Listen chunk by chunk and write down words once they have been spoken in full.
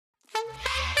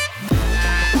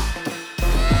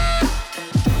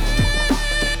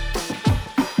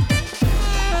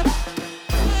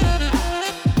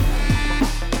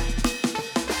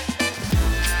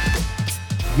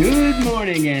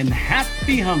morning and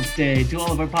happy hump day to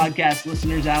all of our podcast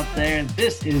listeners out there.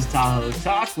 This is Tahoe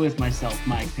Talk with myself,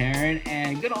 Mike Perrin,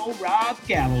 and good old Rob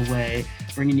Galloway,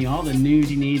 bringing you all the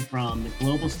news you need from the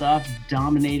global stuff,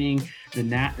 dominating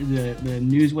the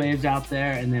news waves out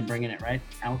there, and then bringing it right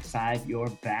outside your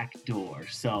back door.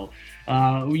 So,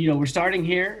 we're starting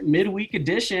here midweek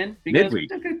edition because we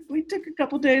took a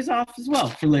couple days off as well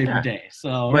for Labor Day.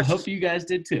 So I hope you guys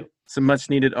did too. Some much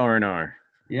needed R&R.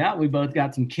 Yeah, we both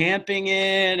got some camping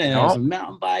in and some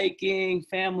mountain biking,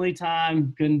 family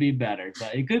time. Couldn't be better,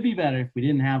 but it could be better if we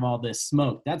didn't have all this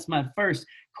smoke. That's my first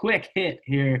quick hit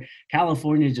here.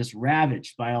 California is just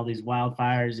ravaged by all these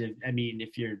wildfires.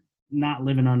 If you're not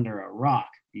living under a rock,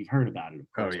 you've heard about it,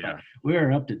 of course. Oh, yeah.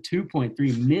 We're up to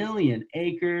 2.3 million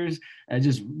acres,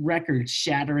 just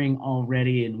record-shattering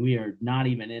already, and we are not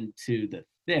even into the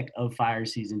thick of fire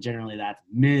season. Generally, that's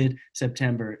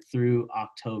mid-September through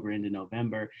October into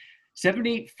November.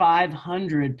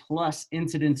 7,500 plus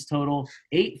incidents total,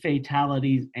 8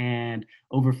 fatalities, and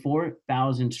over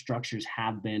 4,000 structures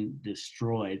have been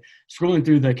destroyed. Scrolling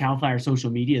through the CAL FIRE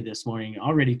social media this morning,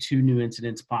 already 2 new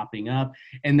incidents popping up,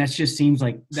 and that just seems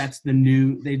like that's the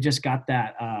new. They just got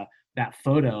that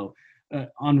photo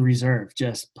on reserve,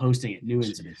 just posting it. New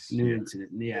incident.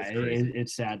 Yeah,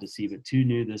 it's sad to see, but 2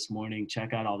 new this morning.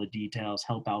 Check out all the details.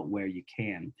 Help out where you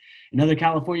can. In other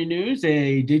California news,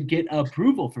 they did get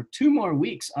approval for 2 more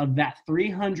weeks of that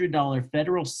 $300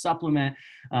 federal supplement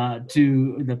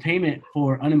to the payment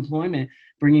for unemployment,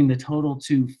 bringing the total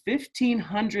to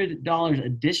 $1,500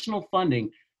 additional funding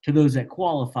to those that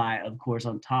qualify, of course,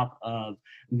 on top of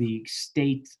the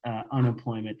state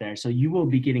unemployment there. So you will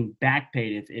be getting back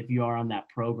paid if you are on that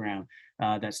program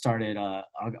that started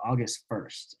August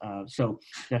 1st. So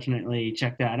definitely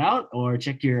check that out, or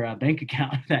check your bank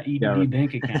account, that EDD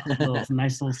bank account.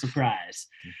 Nice little surprise.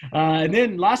 And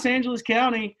then Los Angeles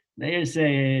County, they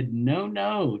said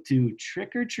no to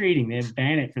trick-or-treating. They've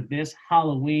banned it for this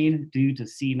Halloween due to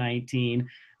C-19.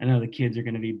 I know the kids are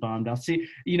going to be bummed. I'll see.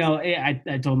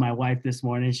 I told my wife this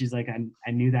morning, she's like,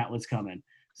 I knew that was coming.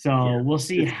 So we'll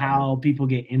see how people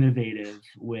get innovative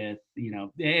with,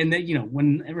 and then,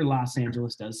 whenever Los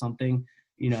Angeles does something,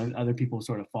 other people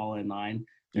sort of fall in line.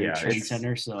 Trade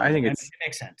center. So I think it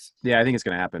makes sense. Yeah, I think it's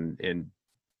going to happen in,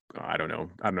 I don't know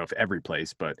if every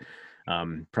place, but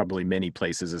probably many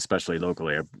places, especially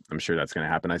locally. I'm sure that's going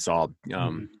to happen. I saw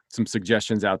some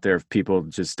suggestions out there of people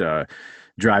just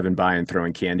driving by and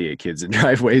throwing candy at kids in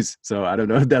driveways. So I don't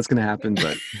know if that's going to happen,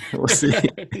 but we'll see.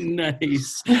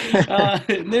 Nice.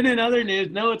 And then in other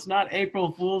news, no, it's not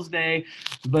April Fool's Day,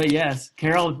 but yes,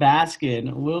 Carole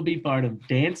Baskin will be part of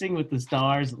Dancing with the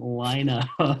Stars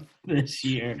lineup this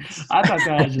year. I thought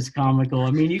that was just comical.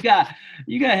 I mean, you got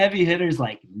heavy hitters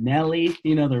like Nelly,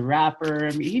 the rapper.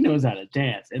 I mean, he knows how to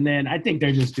dance. And then I think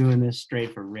they're just doing this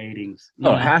straight for ratings.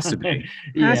 It has to be.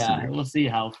 We'll see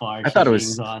how far I thought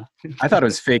it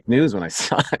was fake news when I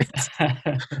saw it. I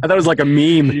thought it was like a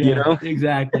meme,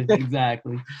 Exactly. Then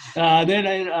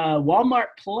Walmart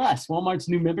Plus, Walmart's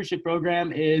new membership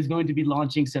program, is going to be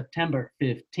launching September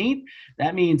 15th.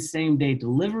 That means same-day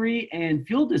delivery and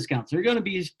fuel discounts. They're going to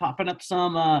be popping up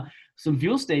some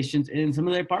fuel stations in some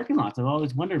of their parking lots. I've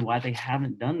always wondered why they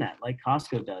haven't done that like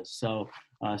Costco does. So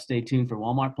stay tuned for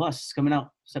Walmart Plus. It's coming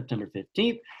out September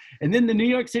 15th. And then the New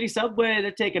York City subway,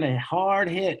 they're taking a hard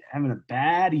hit, having a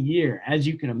bad year. As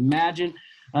you can imagine,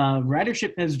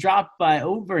 ridership has dropped by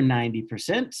over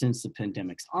 90% since the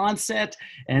pandemic's onset,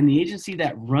 and the agency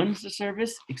that runs the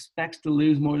service expects to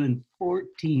lose more than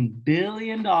 $14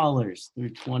 billion through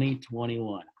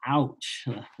 2021. Ouch.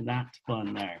 Not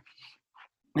fun there.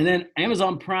 And then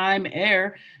Amazon Prime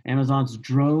Air, Amazon's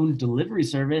drone delivery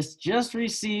service, just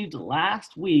received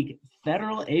last week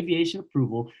federal aviation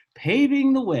approval,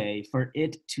 paving the way for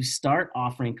it to start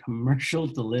offering commercial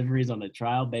deliveries on a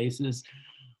trial basis.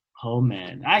 Oh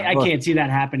man, I can't see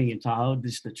that happening in Tahoe.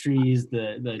 Just the trees,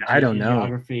 the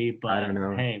geography, but I don't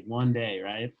know. Hey, one day,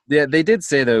 right? Yeah, they did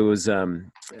say that it was,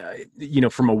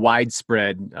 from a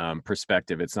widespread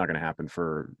perspective, it's not going to happen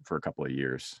for a couple of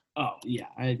years. Oh yeah,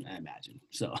 I imagine.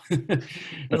 So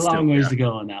a long ways to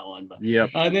go on that one. But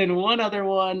then one other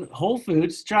one, Whole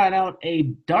Foods trying out a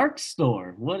dark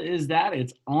store. What is that?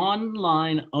 It's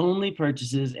online only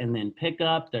purchases and then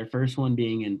pickup. Their first one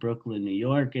being in Brooklyn, New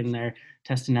York, and they're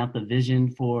testing out the vision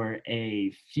for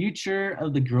a future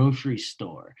of the grocery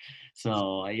store.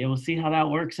 So we'll see how that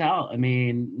works out. I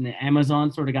mean,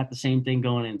 Amazon sort of got the same thing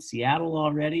going in Seattle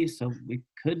already, so it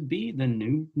could be the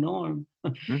new norm.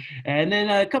 And then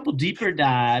a couple deeper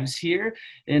dives here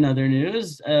in other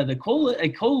news. A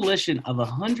coalition of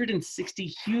 160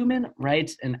 human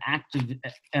rights and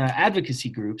advocacy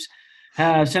groups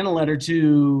have sent a letter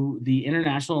to the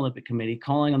International Olympic Committee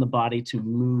calling on the body to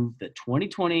move the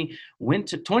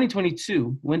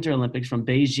 2022 Winter Olympics from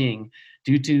Beijing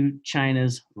due to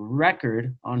China's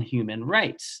record on human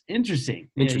rights. Interesting.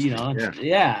 Interesting. Yeah.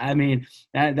 Yeah. I mean,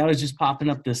 that was just popping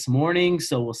up this morning,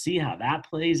 so we'll see how that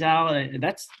plays out.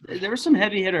 There were some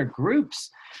heavy hitter groups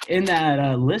in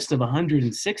that list of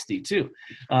 160 too.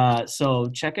 So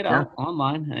check it out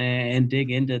online and dig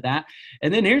into that.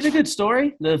 And then here's a good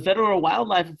story. The federal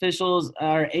wildlife officials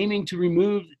are aiming to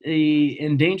remove the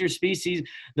endangered species,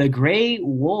 the gray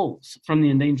wolves, from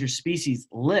the endangered species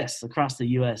list across the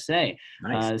USA.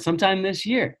 Nice. Sometime this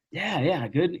year. Yeah,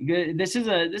 good. This is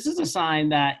a sign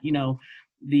that,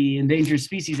 the Endangered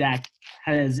Species Act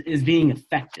is being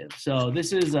effective. So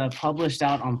this is published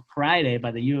out on Friday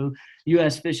by the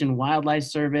U.S. Fish and Wildlife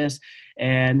Service,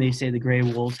 and they say the gray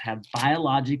wolves have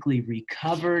biologically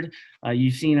recovered.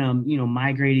 You've seen them,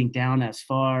 migrating down as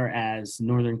far as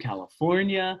Northern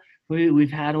California.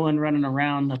 We've had one running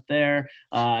around up there,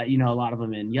 a lot of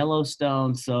them in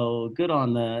Yellowstone. So good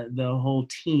on the whole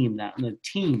team, the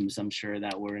teams, I'm sure,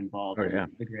 that were involved in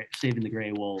saving the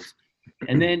gray wolves.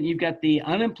 And then you've got the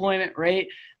unemployment rate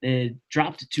that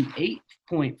dropped to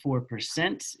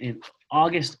 8.4% in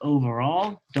August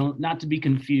overall. Not to be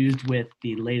confused with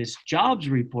the latest jobs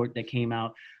report that came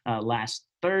out last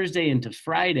Thursday into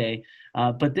Friday.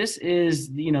 But this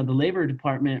is, the Labor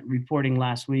Department reporting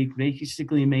last week,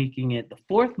 basically making it the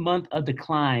fourth month of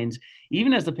declines,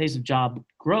 even as the pace of job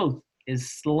growth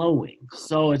is slowing.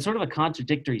 So it's sort of a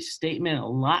contradictory statement, a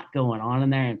lot going on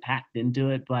in there and packed into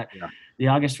it. But the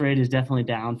August rate is definitely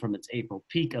down from its April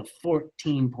peak of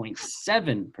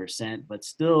 14.7%, but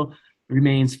still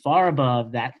remains far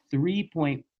above that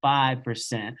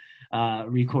 3.5%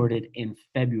 recorded in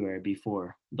February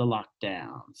before the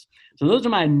lockdowns. So those are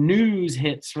my news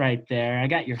hits right there. I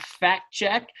got your fact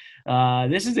check.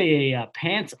 This is a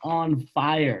pants on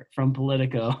fire from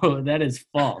Politico. That is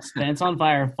false. Pants on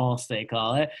fire, false, they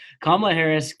call it. Kamala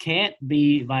Harris can't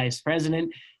be vice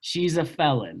president. She's a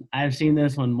felon. I've seen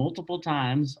this one multiple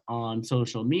times on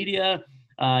social media.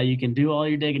 You can do all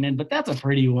your digging in, but that's a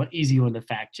pretty easy one to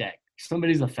fact check.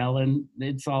 Somebody's a felon.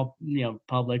 It's all,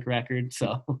 public record.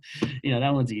 So,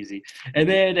 that one's easy. And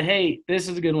then, hey, this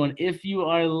is a good one. If you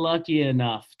are lucky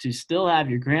enough to still have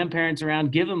your grandparents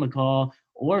around, give them a call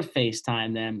or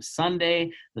FaceTime them. Sunday,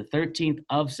 the 13th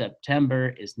of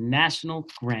September is National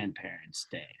Grandparents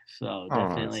Day. So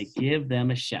definitely give them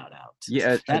a shout out.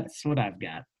 Yeah. That's what I've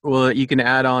got. Well, you can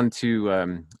add on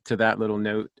to that little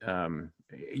note.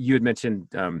 You had mentioned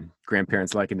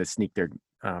grandparents liking to sneak their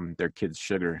kids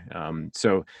sugar.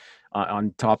 So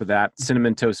on top of that,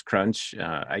 Cinnamon Toast Crunch,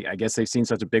 I guess they've seen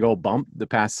such a big old bump the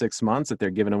past 6 months that they're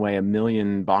giving away 1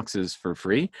 million boxes for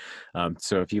free.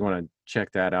 So if you want to check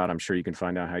that out, I'm sure you can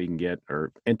find out how you can get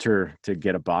or enter to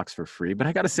get a box for free. But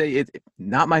I got to say, it's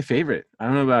not my favorite. I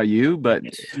don't know about you, but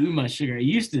it's too much sugar. It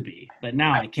used to be, but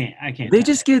now I can't. They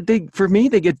just for me,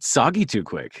 they get soggy too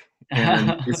quick.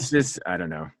 And it's just, I don't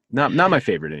know. Not my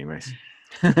favorite anyways.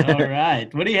 All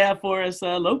right. What do you have for us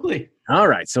locally? All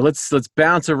right. So let's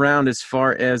bounce around as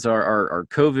far as our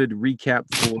COVID recap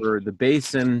for the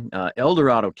basin. El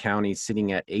Dorado County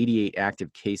sitting at 88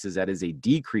 active cases. That is a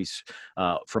decrease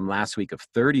from last week of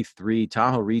 33.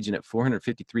 Tahoe region at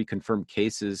 453 confirmed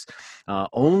cases.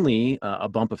 Only a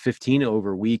bump of 15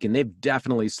 over week. And they've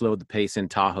definitely slowed the pace in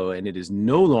Tahoe. And it is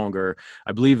no longer,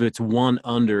 I believe it's one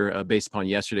under based upon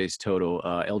yesterday's total,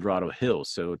 El Dorado Hills.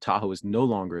 So Tahoe is no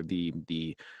longer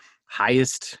the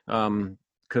highest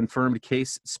confirmed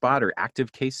case spot or active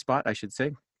case spot, I should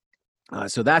say.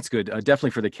 So that's good.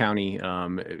 Definitely for the county,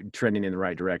 trending in the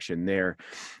right direction there.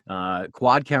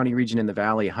 Quad County region in the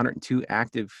Valley, 102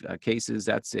 active cases.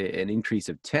 That's an increase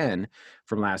of 10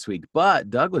 from last week. But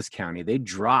Douglas County, they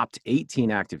dropped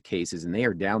 18 active cases and they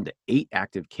are down to 8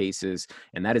 active cases.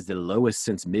 And that is the lowest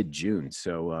since mid-June.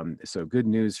 So good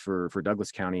news for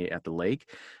Douglas County at the lake.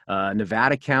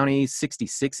 Nevada County,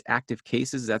 66 active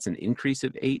cases. That's an increase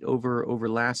of 8 over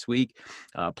last week.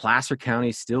 Placer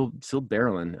County still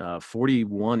barreling,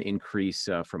 41 increase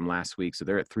from last week. So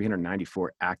they're at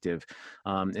 394 active.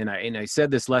 And I said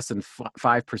this, less than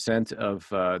 5% of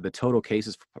the total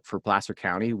cases for Placer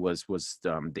County was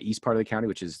the east part of the county,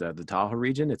 which is the Tahoe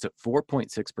region. It's at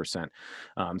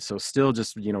 4.6%. So still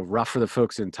just, rough for the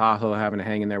folks in Tahoe having to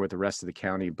hang in there with the rest of the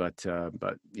county. But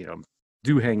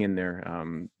do hang in there,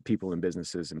 people and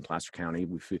businesses in Placer County.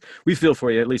 We feel for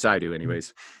you. At least I do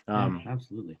anyways. Yeah,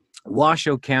 absolutely.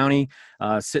 Washoe County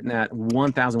sitting at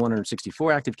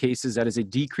 1,164 active cases. That is a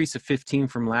decrease of 15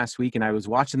 from last week. And I was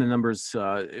watching the numbers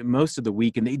most of the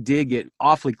week, and they did get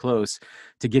awfully close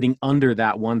to getting under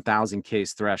that 1,000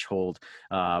 case threshold.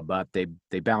 But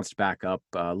they bounced back up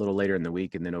a little later in the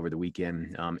week and then over the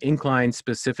weekend. Incline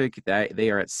specific, they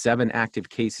are at 7 active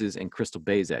cases, and Crystal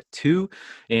Bay is at 2.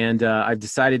 And I've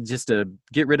decided just to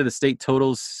get rid of the state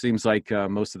totals. Seems like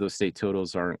most of those state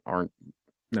totals aren't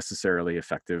necessarily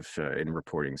effective in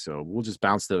reporting. So we'll just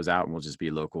bounce those out and we'll just be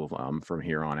local from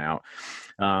here on out.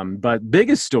 But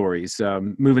biggest stories,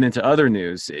 moving into other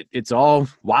news, it's all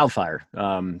wildfire,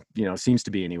 seems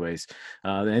to be anyways.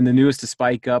 And the newest to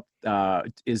spike up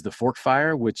is the Fork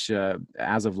Fire, which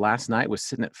as of last night was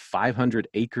sitting at 500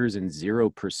 acres and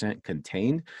 0%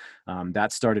 contained.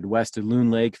 That started west of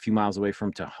Loon Lake, a few miles away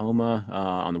from Tahoma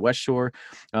on the west shore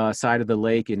side of the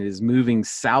lake, and is moving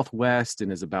southwest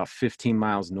and is about 15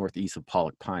 miles northeast of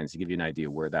Pollock Pines, to give you an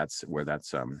idea where that's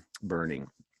burning.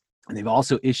 And they've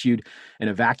also issued an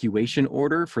evacuation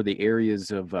order for the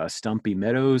areas of Stumpy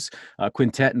Meadows,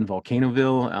 Quintet, and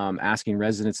Volcanoville, asking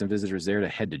residents and visitors there to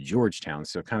head to Georgetown.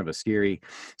 So kind of a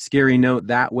scary note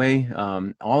that way.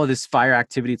 All of this fire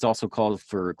activity, it's also called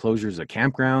for closures of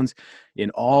campgrounds in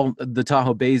all the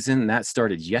Tahoe Basin. And that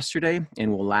started yesterday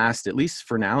and will last at least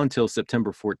for now until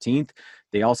September 14th.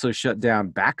 They also shut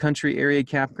down backcountry area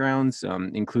campgrounds,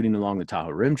 including along the Tahoe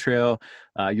Rim Trail.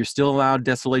 You're still allowed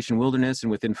Desolation Wilderness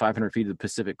and within 500 feet of the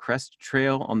Pacific Crest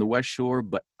Trail on the west shore,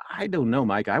 but I don't know,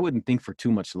 Mike. I wouldn't think for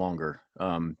too much longer,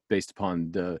 based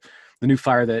upon the new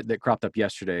fire that cropped up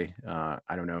yesterday.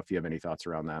 I don't know if you have any thoughts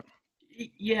around that.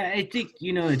 Yeah, I think,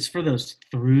 it's for those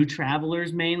through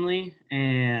travelers mainly.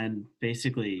 And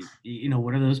basically,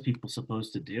 what are those people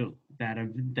supposed to do that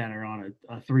are on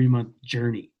a 3-month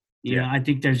journey? I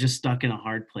think they're just stuck in a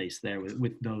hard place there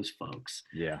with those folks.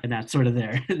 Yeah. And that's sort of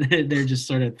they're just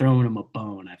sort of throwing them a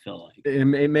bone, I feel like.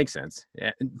 It makes sense.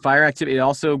 Yeah. Fire activity, it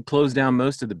also closed down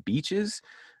most of the beaches.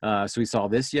 So we saw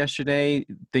this yesterday.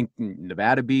 Think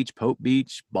Nevada Beach, Pope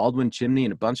Beach, Baldwin Chimney,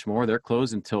 and a bunch more. They're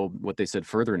closed until what they said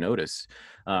further notice.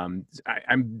 I'm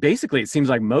basically, it seems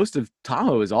like most of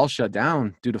Tahoe is all shut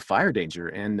down due to fire danger,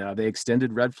 and they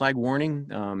extended red flag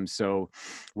warning. So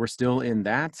we're still in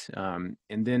that. And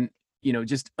then,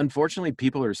 just unfortunately,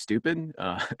 people are stupid,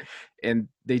 and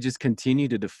they just continue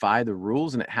to defy the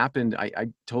rules. And it happened. I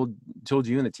told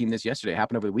you and the team this yesterday. It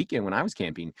happened over the weekend when I was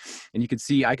camping, and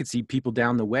I could see people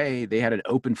down the way. They had an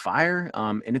open fire,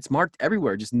 and it's marked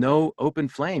everywhere, just no open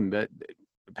flame. But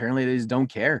apparently, they just don't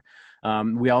care.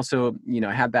 We also,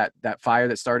 had that fire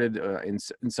that started in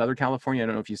Southern California. I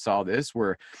don't know if you saw this,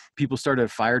 where people started a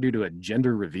fire due to a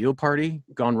gender reveal party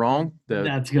gone wrong.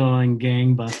 That's going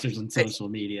gangbusters on social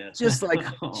media. Just like,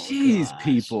 geez,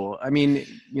 people. I mean,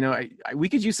 we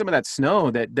could use some of that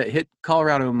snow that hit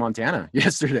Colorado and Montana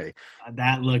yesterday.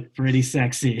 That looked pretty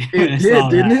sexy. It did,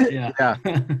 didn't it? Yeah.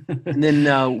 And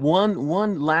then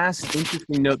one last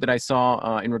interesting note that I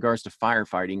saw in regards to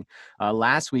firefighting.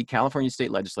 Last week, California state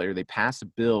legislature, they passed a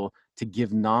bill to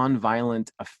give nonviolent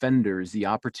offenders the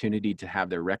opportunity to have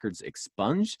their records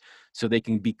expunged so they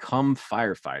can become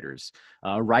firefighters.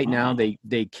 Right now,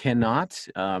 they cannot,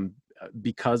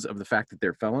 because of the fact that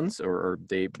they're felons, or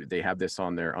they have this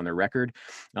on their record.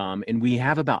 And we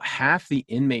have about half the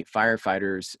inmate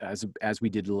firefighters as we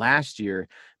did last year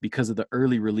because of the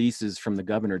early releases from the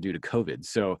governor due to COVID.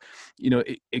 So,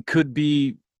 it could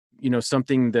be,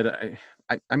 something that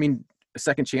I mean, a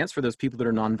second chance for those people that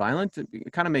are nonviolent.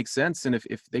 It kind of makes sense. And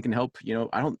if they can help,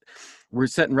 we're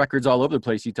setting records all over the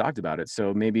place. You talked about it.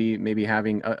 So maybe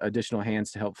having additional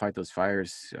hands to help fight those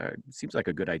fires seems like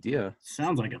a good idea.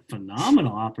 Sounds like a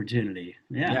phenomenal opportunity.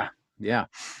 Yeah.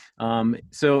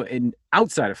 So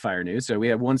outside of fire news, so we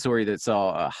have one story that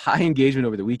saw a high engagement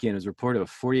over the weekend. It was reported of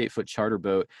a 48-foot charter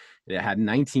boat that had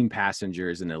 19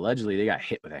 passengers, and allegedly they got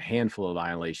hit with a handful of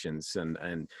violations,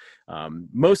 and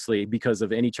mostly because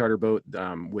of any charter boat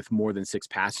with more than 6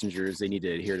 passengers, they need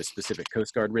to adhere to specific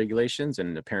Coast Guard regulations,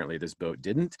 and apparently this boat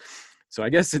didn't. So I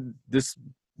guess this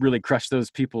really crushed those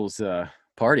people's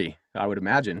party, I would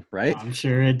imagine, right? I'm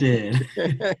sure it did.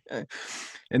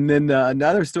 And then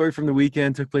another story from the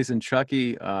weekend took place in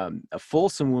Truckee. A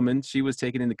Folsom woman, she was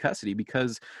taken into custody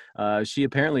because she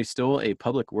apparently stole a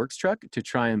public works truck to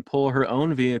try and pull her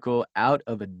own vehicle out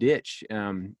of a ditch.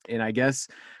 And I guess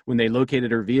when they located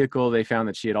her vehicle, they found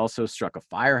that she had also struck a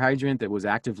fire hydrant that was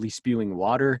actively spewing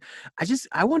water.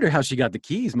 I wonder how she got the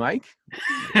keys, Mike.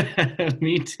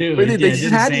 Me too. They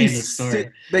just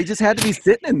had to be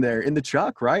sitting in there in the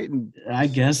truck, right? And I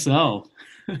guess so.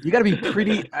 You got to be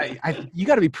pretty. You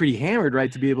got to be pretty hammered,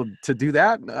 right, to be able to do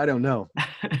that. I don't know.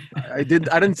 I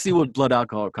didn't see what blood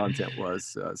alcohol content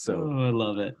was. So I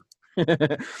love it.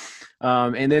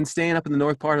 And then staying up in the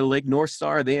north part of the lake, North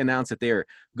Star, they announced that they are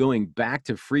going back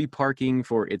to free parking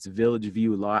for its Village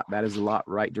View lot. That is a lot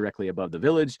right directly above the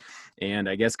village. And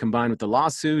I guess combined with the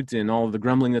lawsuit and all of the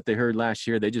grumbling that they heard last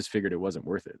year, they just figured it wasn't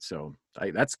worth it. So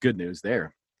that's good news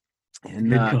there. And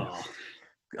good call.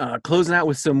 Closing out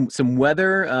with some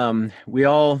weather. We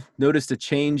all noticed a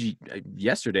change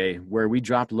yesterday where we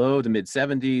dropped low to mid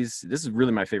 70s. This is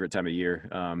really my favorite time of year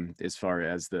as far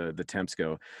as the temps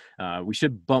go. We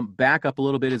should bump back up a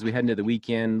little bit as we head into the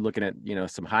weekend, looking at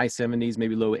some high 70s,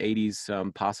 maybe low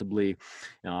 80s, possibly.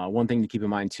 One thing to keep in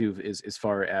mind too is as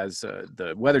far as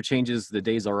the weather changes, the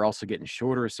days are also getting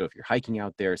shorter. So if you're hiking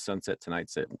out there, sunset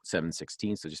tonight's at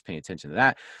 7:16. So just paying attention to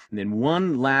that. And then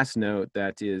one last note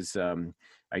that is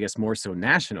I guess more so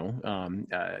national.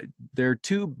 There are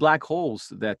two black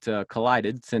holes that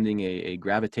collided, sending a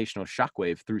gravitational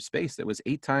shockwave through space that was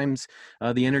 8 times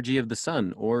the energy of the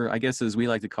sun, or I guess as we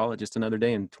like to call it, just another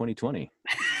day in 2020.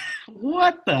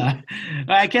 What the?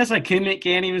 I guess I can't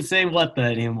even say what the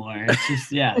anymore. It's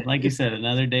just, like you said,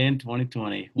 another day in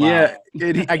 2020. Wow.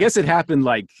 Yeah, I guess it happened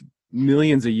like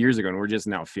millions of years ago, and we're just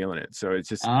now feeling it. So it's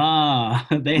just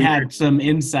they had some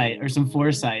insight or some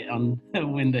foresight on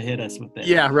when to hit us with it.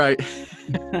 Yeah, right.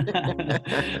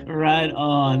 Right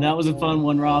on. That was a fun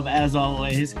one, Rob, as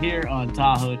always, here on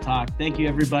Tahoe Talk. Thank you,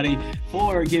 everybody,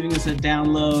 for giving us a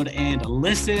download and a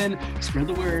listen. Spread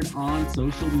the word on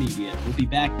social media. We'll be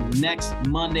back next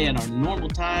Monday at our normal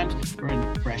times for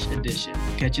a fresh edition.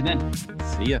 Catch you then.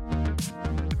 See ya.